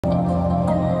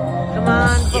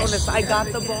bonus. I got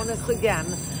the bonus again.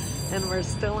 And we're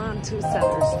still on 2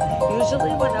 centers.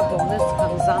 Usually when a bonus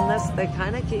comes on this, they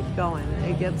kind of keep going.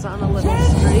 It gets on a little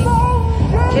streak.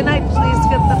 Can I please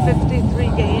get the 53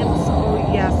 games?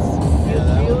 Oh, yes. You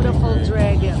beautiful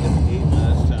dragon.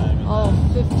 Oh,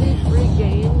 53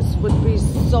 games would be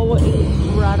so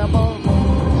incredible.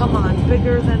 Come on,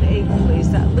 bigger than 8,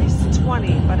 please. At least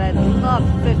 20, but I'd love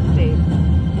 50.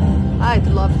 I'd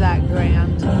love that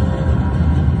grand.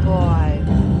 Boy.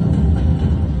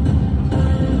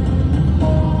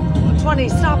 20,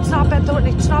 stop at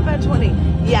 20, stop at 20.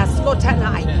 Yes, go 10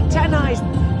 high, 10 high,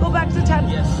 go back to 10.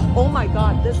 Yes. Oh my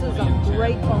God, this is a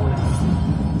great bonus.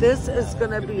 This is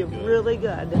gonna be really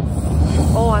good.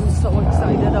 Oh, I'm so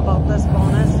excited about this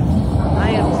bonus.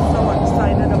 I am so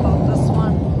excited about this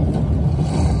one.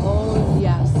 Oh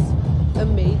yes, the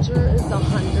major is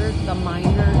 100, the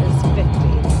minor is 50.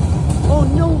 Oh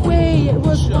no way, it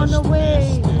was one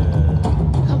away.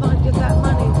 Come on, get that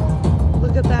money.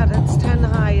 Look at that, it's 10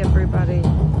 high, everybody.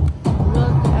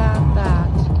 Look at that.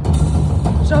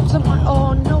 Drop some more.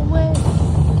 Oh, no way.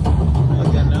 I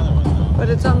got another one, though. But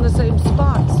it's on the same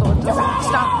spot, so it doesn't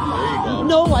stop. There you go.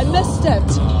 No, I missed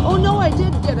it. Oh, no, I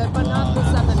did get it, but not the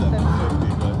 750.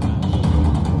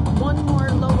 One more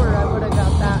lower, I would have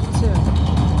got that, too.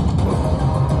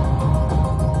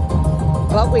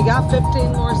 But we got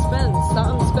 15 more spins.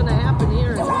 Something's going to happen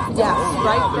here. Yes,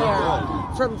 right there.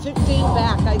 From 15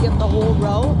 back, I get the whole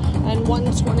row, and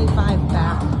 125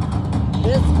 back.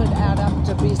 This could add up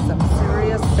to be some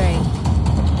serious bank.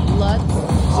 Let's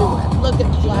do it. Look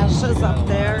at flashes up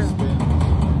there.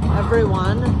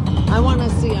 Everyone, I want to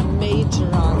see a major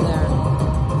on there.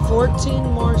 14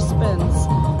 more spins.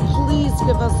 Please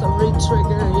give us a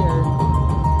re-trigger here.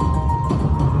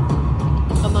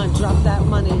 Come on, drop that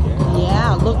money.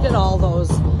 Yeah, look at all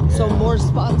those. So more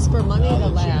spots for money to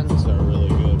land. Are really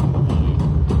good.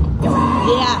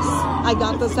 Yes, I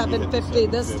got the 750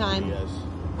 this time. Yes.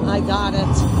 I got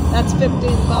it. That's 15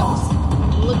 bucks.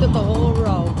 Look at the whole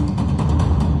row.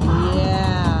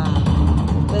 Yeah,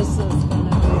 this is going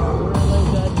to be a really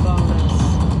good bonus.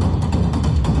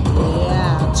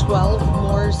 Yeah, 12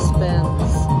 more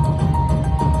spins.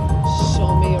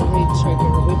 Show me a re-trigger.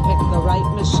 We picked the right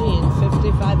machine.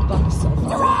 55 bucks so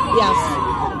far. Yes.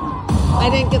 I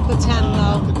didn't get the 10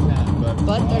 though.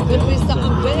 But there could be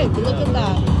something big. Look at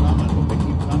that.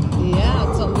 Yeah,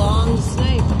 it's a long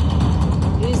snake.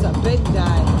 He's a big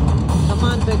guy. Come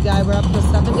on, big guy. We're up to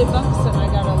 70 bucks and I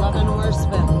got 11 more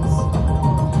spins.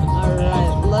 All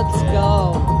right, let's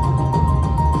go.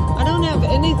 I don't have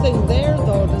anything there,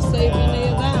 though, to save any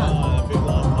of that.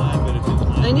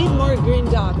 I need more green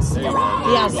dots.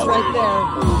 Yes, right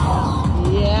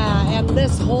there. Yeah, and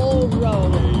this whole row.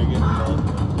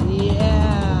 Yeah.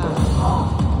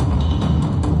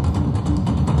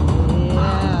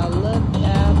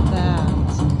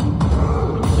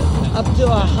 Up to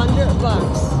 100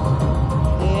 bucks.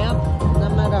 Yep, and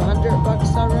I'm at 100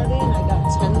 bucks already, and I got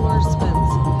 10 more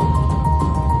spins.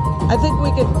 I think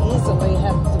we could easily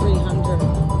have 300.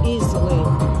 Easily,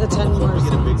 the 10 more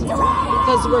spins.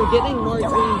 Because we're getting more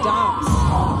green dots.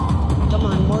 Come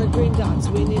on, more green dots.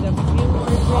 We need a few more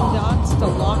green dots to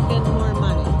lock in more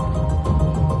money.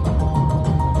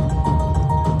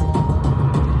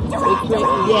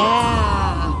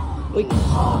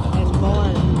 And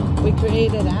more. We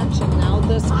created action. Now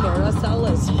this carousel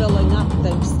is filling up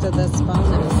thanks to this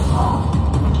bonus. Oh,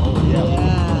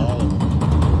 yeah.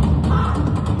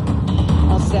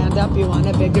 I'll stand up. You want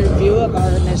a bigger view of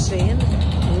our machine?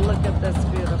 Look at this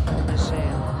beautiful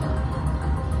machine.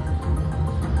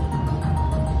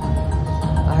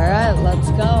 All right,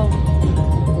 let's go.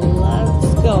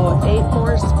 Let's go. 8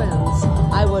 more spins.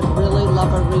 I would really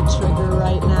love a re-trigger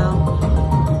right now.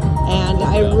 And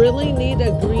I really need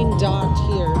a green dot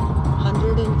here.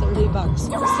 130 bucks.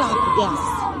 Stop. Yes.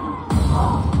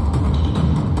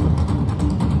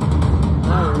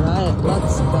 All right,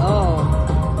 let's go.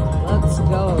 Let's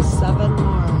go. 7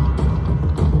 more.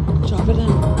 Drop it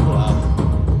in.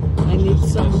 I need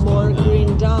some more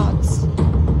green dots.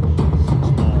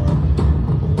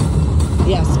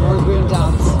 Yes, more green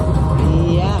dots.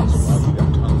 Yes.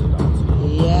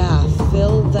 Yeah,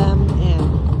 fill them in.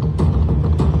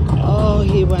 Oh,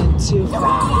 he went too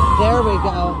far. There we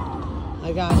go.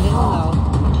 I got him though.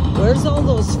 Where's all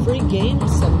those free game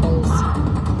symbols?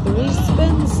 3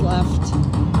 spins left.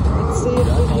 Let's see if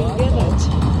we can get it.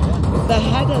 The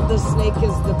head of the snake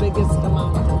is the biggest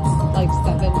amount. It's like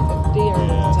 750 or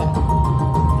 10.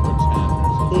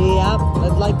 Yep,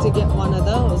 I'd like to get one of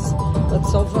those. But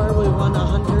so far we won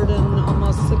 100 and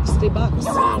almost 60 bucks.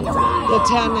 The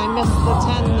 10, I missed the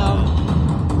 10 though.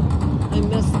 I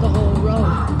missed the whole row.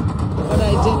 But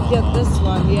I did get this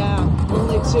one, yeah.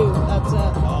 Only 2, that's it.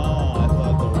 Oh, I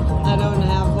thought there was one. I don't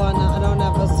have one. I don't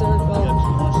have a You circle. got 2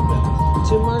 more spins.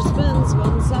 2 more spins,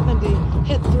 170.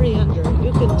 Hit 300.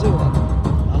 You can do it.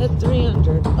 Hit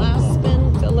 300. Last spin,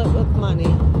 fill it with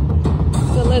money.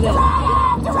 Fill it in.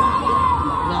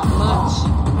 Not much.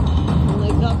 Only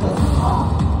a couple.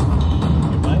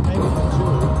 You might make it to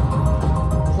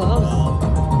 2. Close.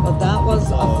 But that was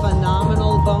a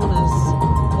phenomenal bonus.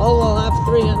 Oh, we'll have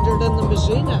 300 in the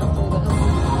machine after